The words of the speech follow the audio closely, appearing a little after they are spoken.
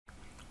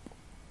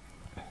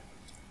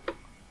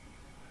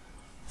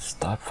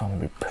start from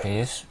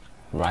replace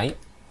right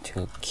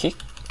to kick,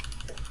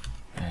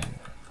 and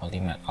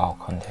limit all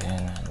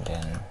content, and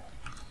then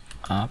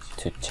up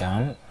to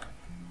jump,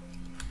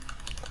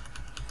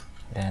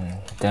 then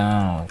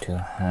down to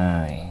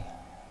high.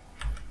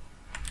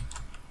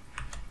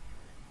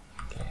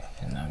 Okay,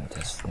 and I'm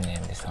just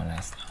name this one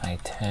as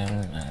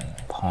item and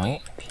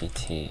point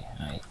pt it,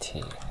 and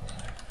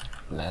then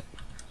let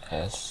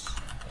s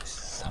is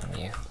some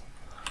if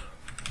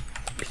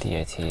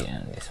ptit,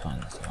 and this one,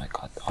 so I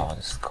got all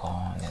the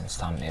score, and then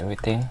sum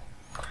everything,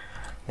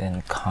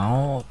 then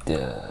count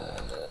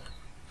the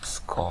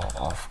score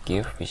of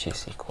gift, which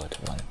is equal to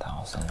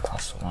 1000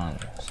 plus 1.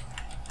 So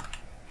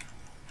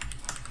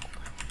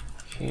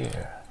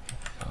here,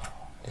 so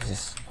this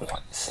is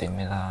quite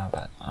similar,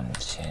 but I'm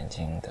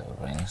changing the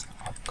range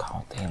of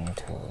counting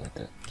to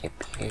the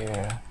gift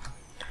here,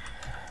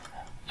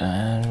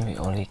 and we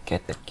only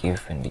get the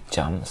gift when we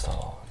jump,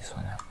 so this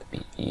one have to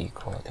be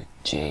equal to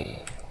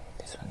j.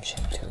 This one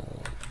change to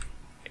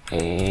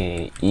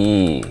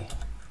AE.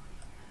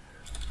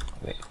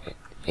 Wait,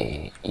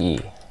 AE.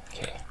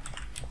 Okay.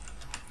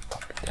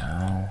 Copy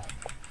down.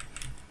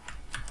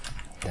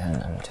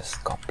 Then I'm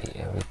just copy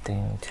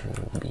everything to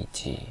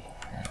BG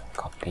and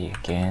copy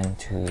again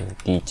to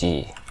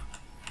DG.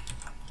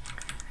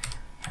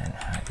 And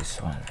hide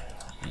this one.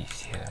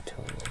 Easier to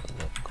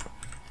look.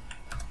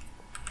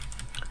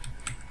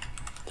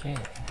 Okay,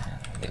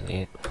 and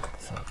delete.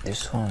 So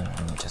this one,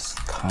 I'm just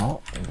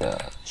count the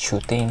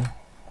shooting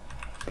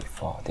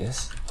before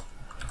this,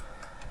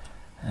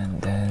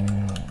 and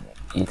then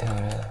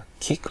either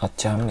kick or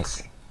jump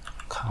is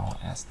count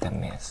as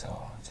damage,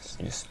 so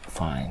just use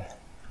fine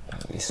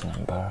this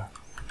number.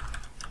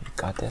 We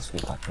got this, we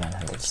got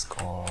 100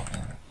 score,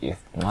 and if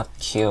not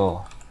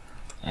kill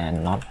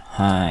and not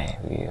high,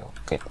 we'll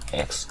get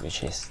X,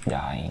 which is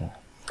dying.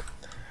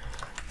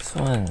 This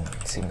one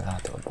similar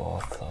to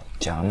both, so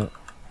jump.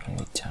 When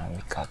we jump,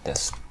 we got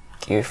this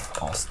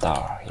gift or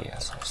star here,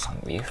 so some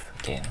if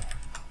again.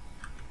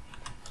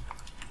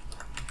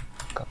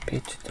 Copy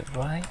to the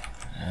right,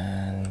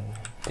 and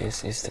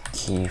this is the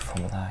key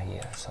formula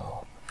here,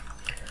 so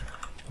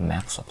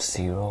max of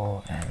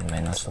 0 and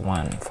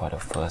 -1 for the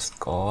first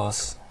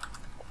goals,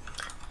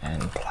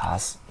 and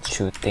plus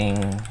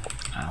shooting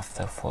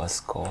after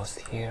first goals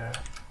here.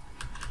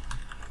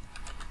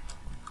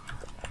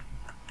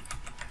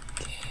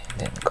 Okay,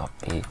 then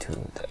copy to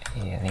the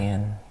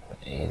alien.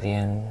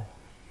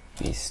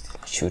 We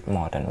shoot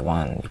more than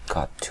 1, we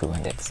got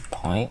 200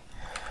 points,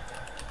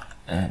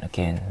 and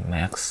again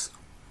max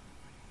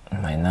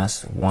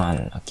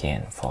 -1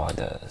 again for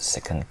the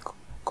second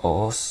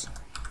goals,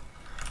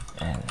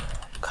 and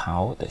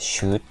count the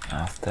shoot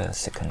after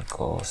second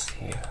goals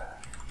here.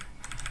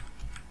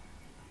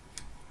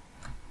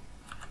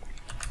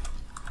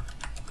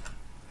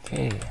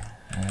 Okay,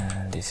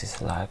 and this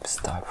is life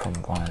start from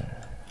 1,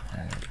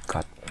 and we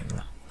got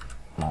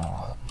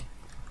more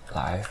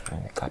life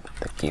when we got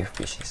the gift,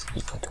 which is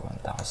equal to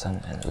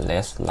 1000, and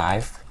less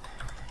life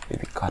we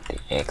got the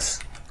X.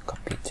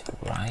 Copy to the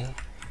right,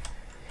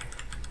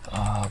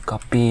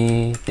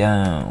 copy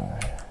down,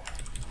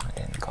 and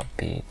then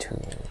copy to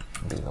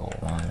below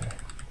 1.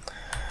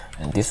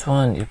 And this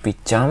one, if we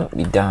jump,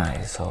 we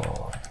die,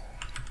 so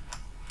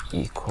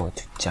equal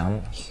to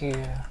jump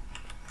here,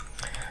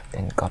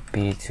 then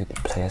copy to the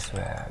place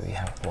where we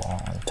have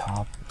wall on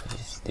top, which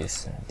is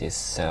this and this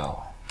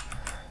cell.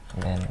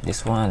 And then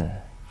this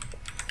one,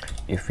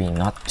 if we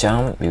not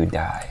jump, we'll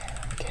die.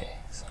 Okay,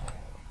 so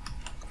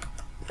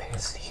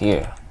paste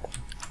here,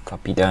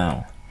 copy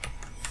down,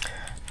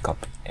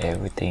 copy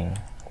everything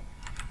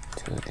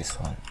to this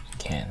one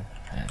again,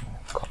 and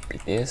copy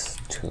this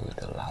to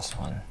the last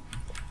one.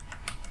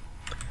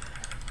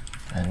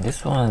 And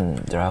this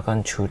one,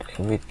 dragon shoot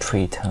every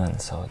 3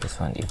 turns, so this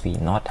one, if we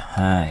not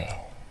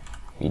high,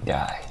 we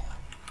die.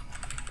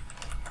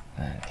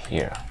 And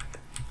here,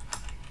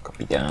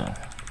 copy down,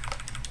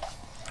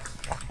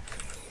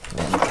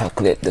 then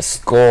calculate the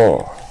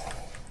score.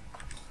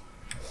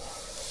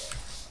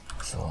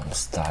 So I'm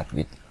start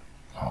with,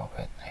 oh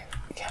wait, I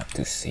have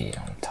to see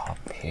on top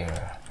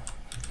here.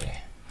 Okay,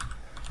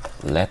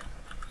 let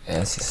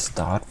S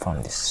start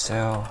from this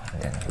cell,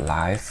 and then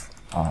life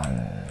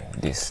on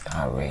this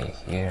array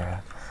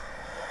here.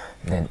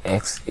 Then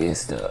X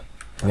is the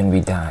when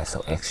we die,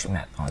 so X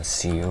mat on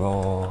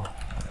 0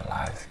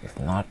 life. If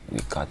not,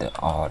 we got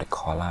all the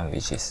column,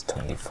 which is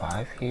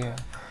 25 here.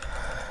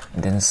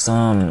 And then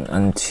sum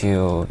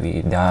until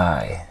we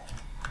die,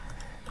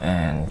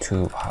 and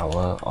 2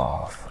 power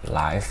of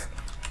life.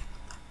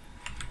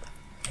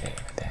 Okay,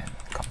 then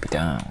copy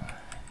down,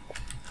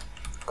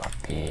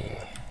 copy,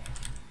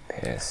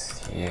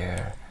 paste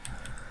here,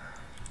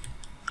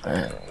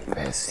 and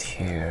paste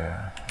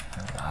here.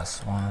 And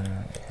last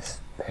one is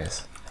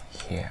paste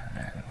here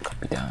and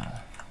copy down.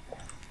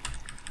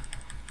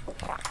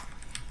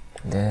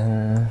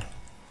 Then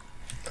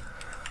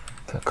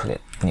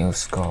calculate new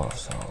score,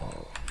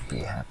 so we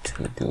have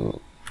to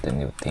do the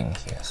new thing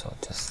here, so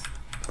just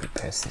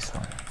replace this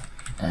one,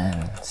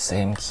 and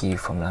same key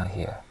formula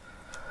here.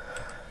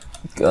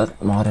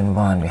 got more than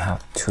one. We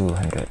have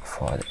 200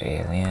 for the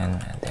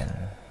alien, and then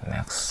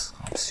max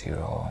of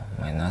 0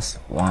 minus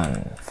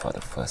 1 for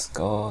the first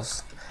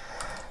ghost,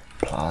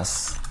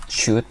 plus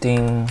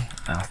shooting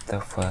after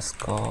first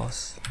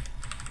ghost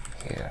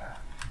here.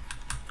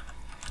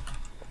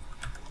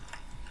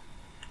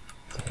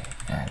 Okay,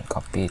 and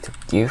copy to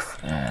give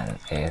and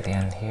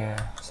alien here.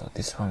 So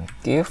this one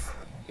give,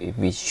 if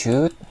we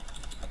shoot,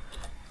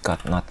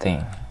 got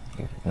nothing.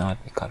 If not,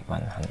 we got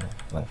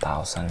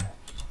 1000.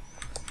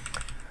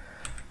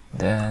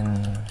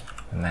 Then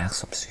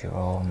max of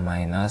 0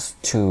 minus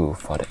 2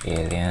 for the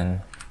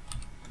alien,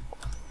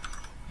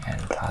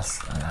 and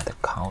plus another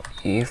count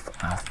if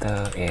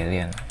after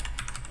alien.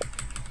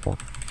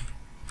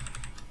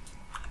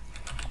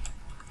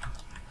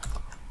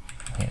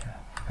 Here,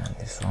 and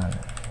this one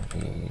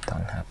we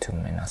don't have to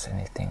minus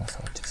anything,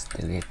 so just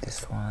delete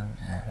this one.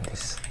 And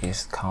this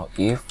is count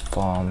if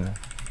from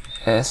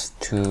S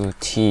to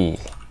T.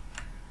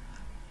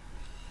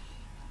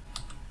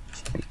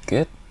 Should be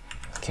good.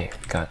 Okay,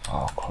 we got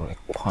all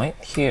correct point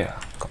here.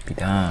 Copy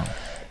down.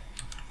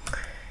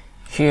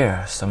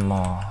 Here some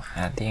more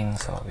adding,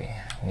 so we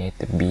need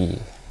the B.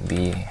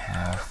 B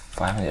have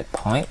 500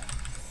 point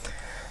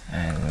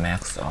and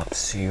max of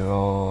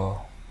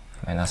 0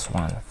 minus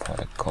 1 for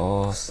the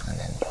ghost, and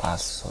then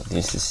plus. So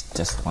this is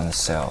just one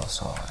cell,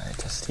 so I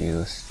just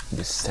use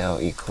this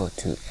cell equal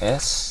to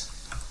S.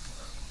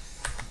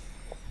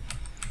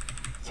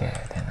 Okay,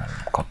 then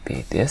I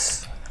copy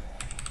this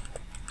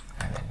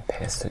and then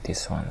paste to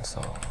this one.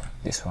 So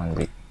this one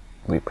we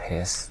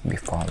replace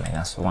before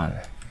minus 1,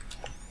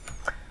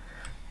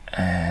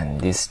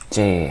 and this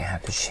J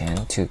have to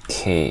change to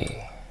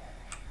K.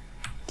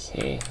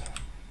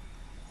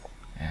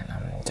 And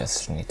I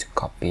just need to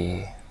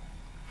copy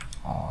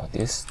all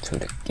this to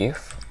the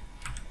GIF.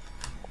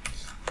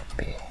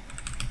 Copy,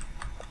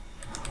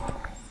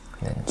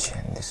 then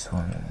change this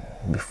one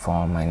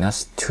before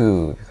minus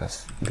 2,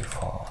 because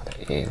before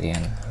the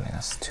alien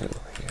minus 2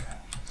 here.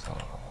 So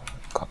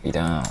copy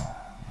down,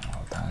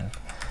 all done.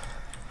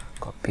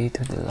 Copy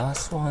to the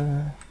last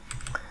one.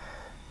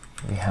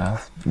 We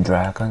have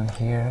dragon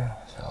here,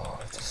 so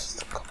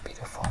just copy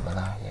the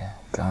formula here.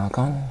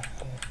 Dragon,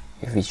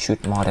 if we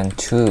shoot more than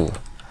 2,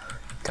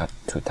 got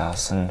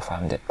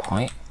 2500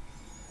 point.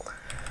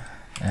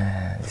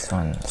 And this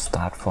one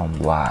start from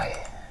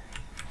Y.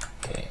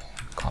 Okay,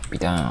 copy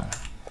down.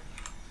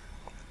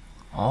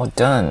 All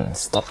done.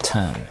 Stop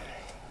time.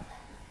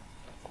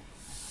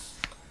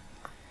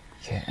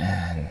 Okay,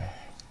 and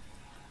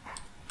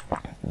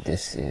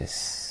this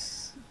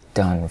is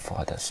done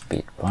for the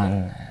speed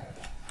run. And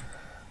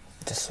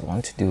just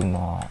want to do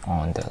more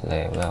on the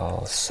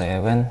level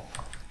 7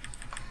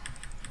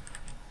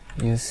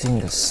 using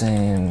the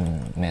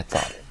same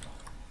method.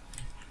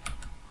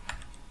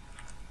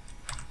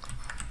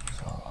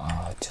 So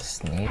I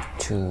just need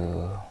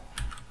to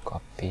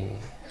copy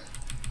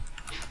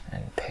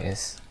and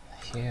paste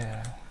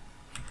here,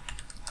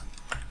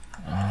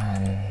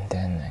 and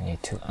then I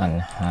need to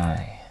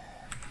unhide.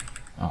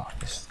 Oh,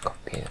 just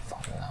copy the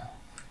formula.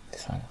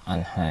 This one,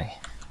 unhide.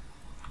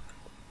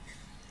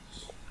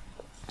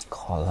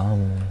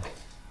 Column.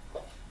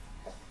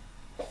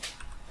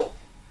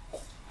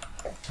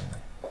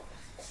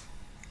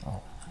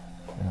 Oh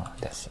no,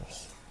 that's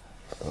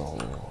row.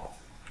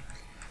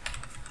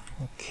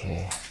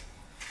 Okay,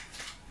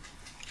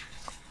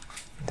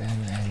 then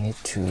I need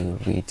to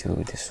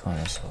redo this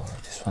one, so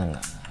this one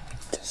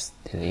just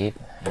delete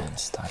and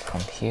start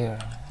from here.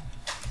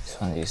 This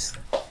one is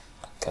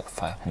got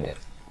 500,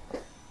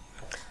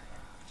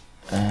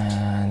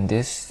 and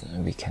this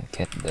we can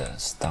get the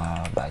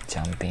star by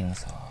jumping,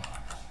 so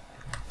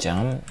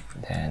jump,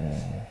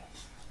 then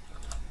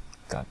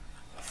got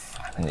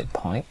 500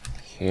 point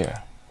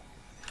here.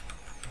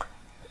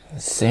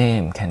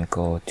 Same can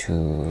go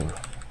to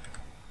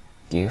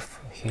give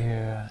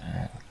here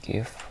and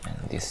give,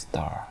 and this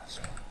star,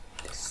 so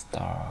this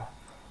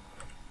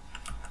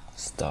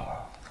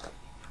star,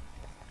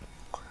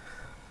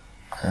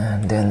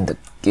 and then the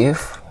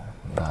give.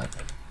 But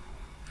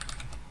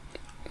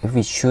if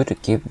we shoot the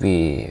give,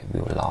 we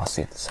will lose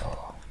it,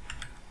 so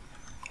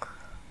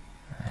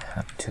I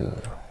have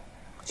to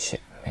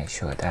make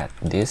sure that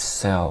this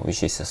cell,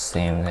 which is the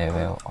same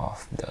level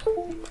of the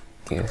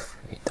give,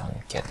 we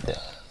don't get the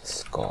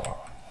score.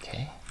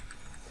 Okay,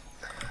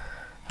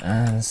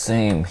 and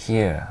same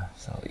here.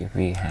 So if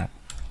we have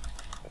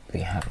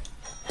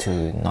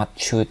to not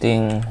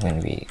shooting when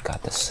we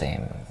got the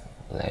same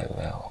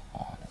level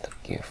on the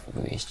give,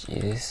 which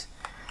is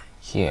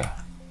here.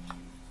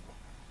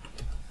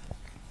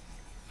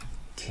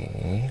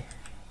 Okay,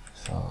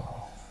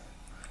 so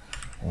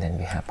and then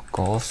we have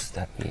ghosts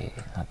that we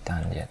not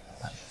done yet,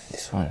 but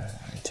this one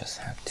I just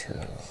have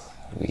to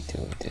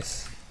redo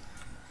this,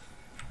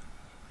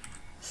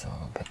 so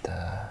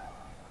better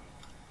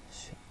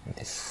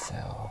this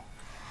cell.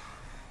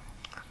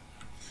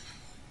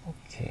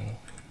 Okay,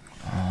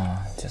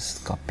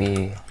 just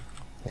copy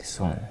this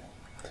one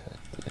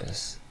to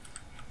this.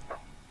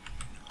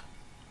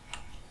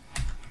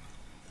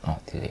 Oh,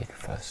 delete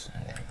first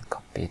and then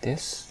copy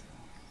this.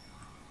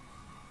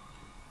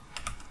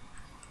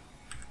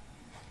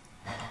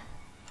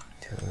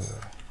 to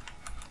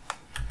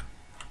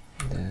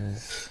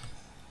this.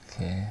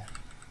 Okay,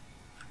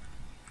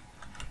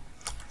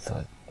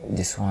 so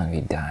this one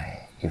we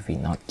die if we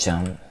not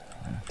jump.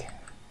 Okay,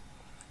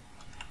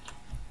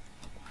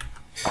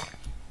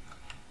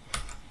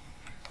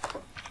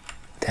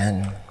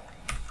 then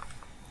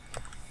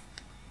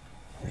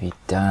we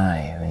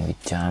die when we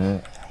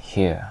jump.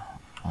 Here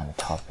on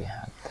top we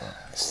have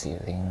the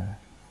ceiling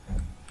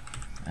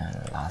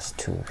and last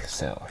two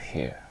cells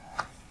here.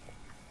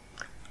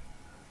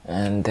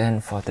 And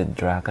then for the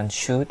dragon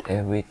shoot,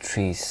 every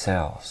 3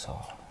 cells, so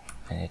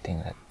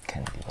anything that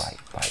can divide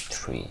by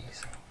 3.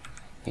 So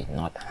if we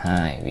not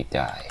high, we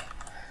die.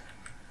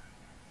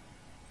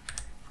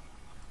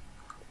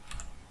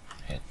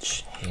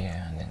 H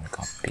here, and then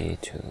copy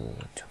to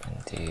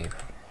 20,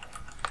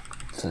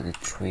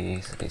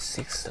 33,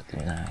 36,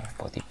 39,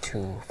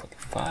 42,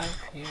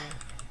 45 here.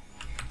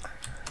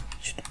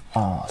 Should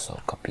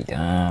also copy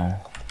down.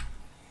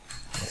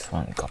 This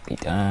one copy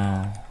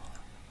down.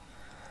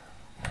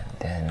 And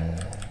then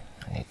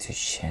I need to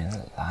change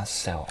last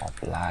cell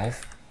of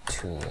life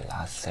to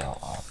last cell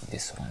of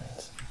this one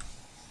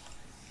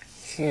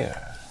here.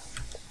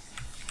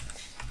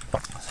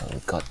 So we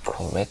got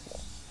correct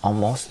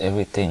almost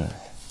everything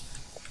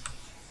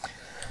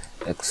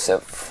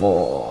except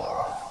for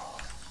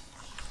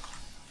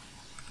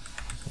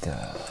the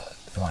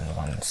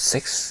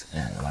 116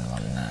 and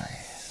 119.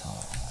 So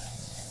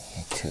I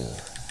need to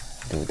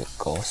do the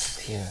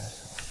ghost here.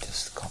 So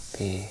just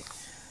copy.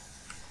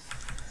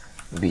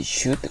 We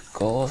shoot the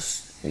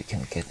ghost, we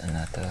can get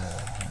another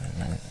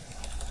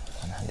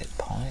 100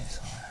 points.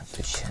 So I have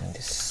to change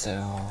this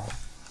cell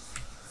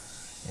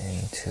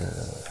into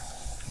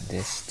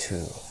this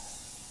two.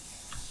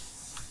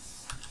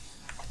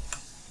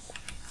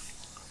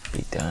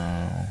 Be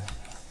down,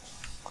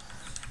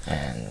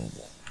 and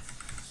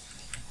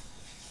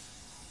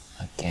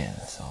again,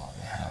 so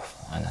we have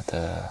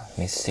another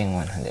missing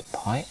 100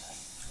 point.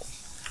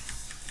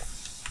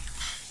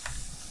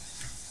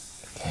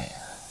 Okay.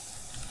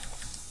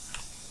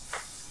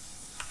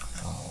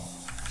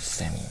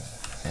 Same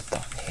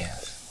method here,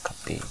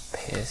 copy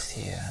paste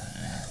here,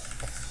 and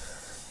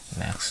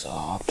max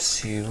of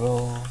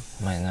 0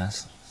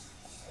 minus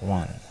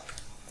 1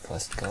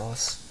 first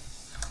goes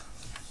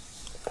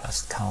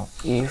plus count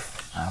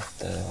if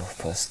after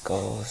first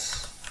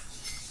goes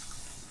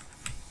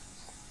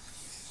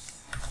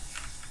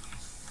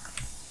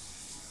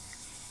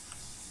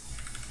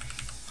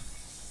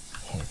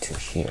into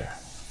here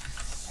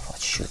for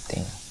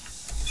shooting.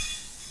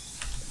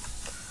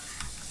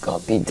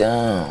 Copy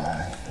down,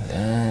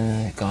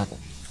 then we got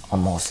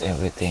almost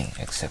everything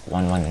except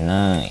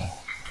 119,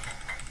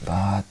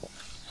 but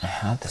I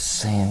have the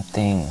same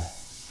thing.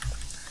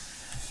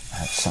 I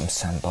have some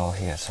sample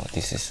here, so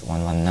this is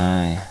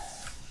 119,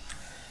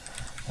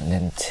 and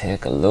then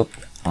take a look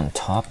on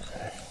top.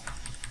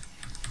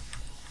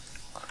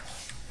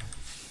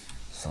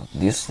 So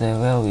this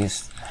level we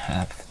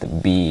have the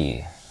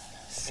B,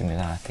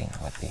 similar thing,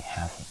 but we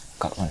have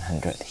got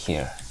 100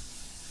 here.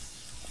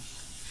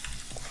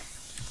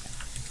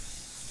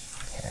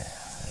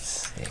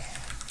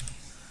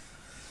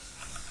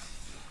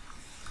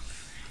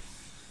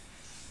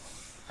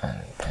 And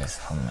paste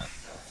format.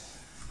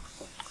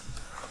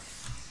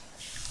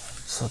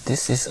 So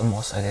this is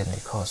almost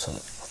identical. So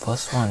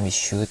first one we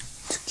shoot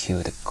to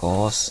kill the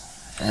ghost,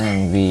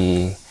 and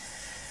we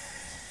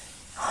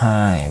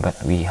hide,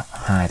 but we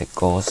hide the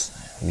ghost.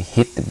 We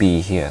hit the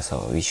B here,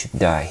 so we should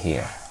die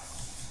here,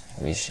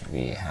 which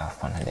we have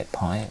 100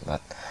 points. But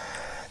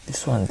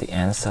this one, the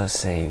answer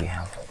say we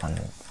have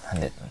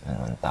 100 and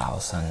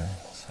 1000.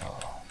 So,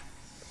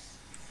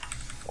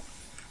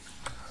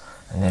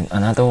 and then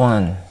another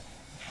one.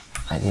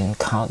 I didn't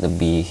count the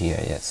B here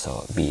yet,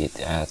 so B is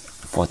at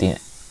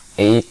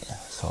 48,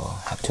 so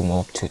have to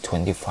move to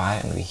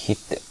 25, and we hit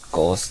the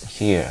ghost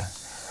here.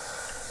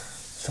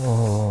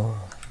 So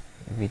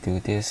if we do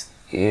this,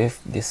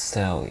 if this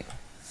cell,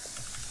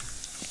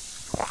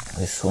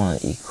 this one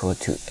equal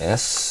to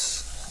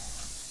S,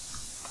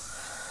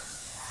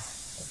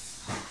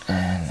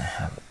 and I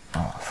have,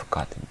 oh, I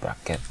forgot the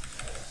bracket.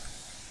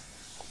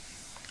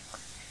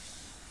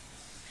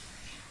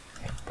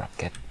 Okay,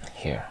 bracket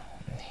here.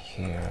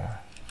 Here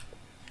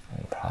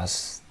and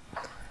plus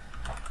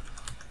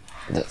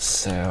the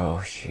cell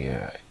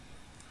here.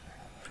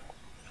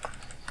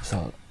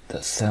 So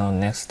the cell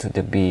next to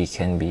the B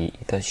can be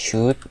either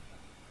shoot,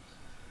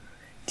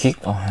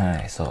 kick, or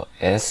high. So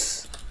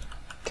S,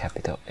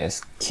 capital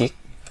S, kick,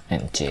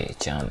 and J,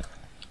 jump.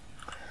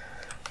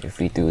 If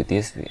we do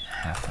this, we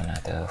have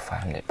another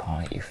 500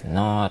 points. If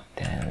not,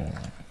 then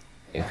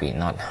if we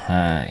not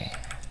high,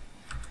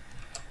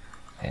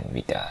 then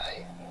we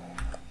die.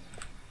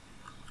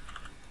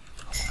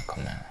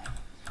 Command.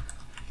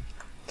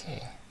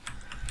 Okay,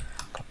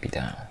 copy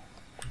down.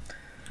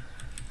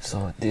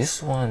 So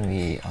this one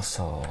we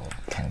also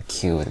can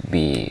kill the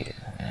B,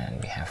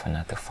 and we have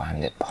another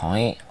 500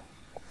 points,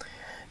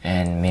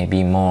 and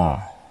maybe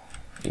more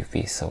if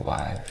we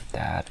survive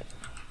that.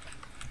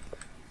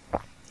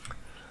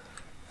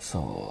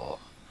 So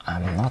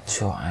I'm not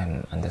sure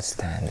I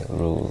understand the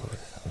rules,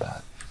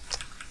 but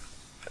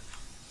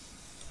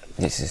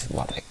this is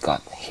what I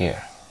got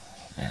here,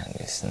 and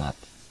it's not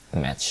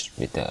matched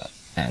with the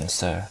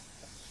answer.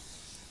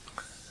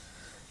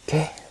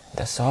 Okay,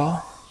 that's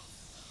all.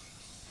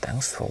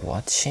 Thanks for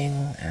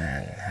watching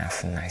and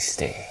have a nice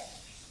day.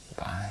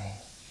 Bye.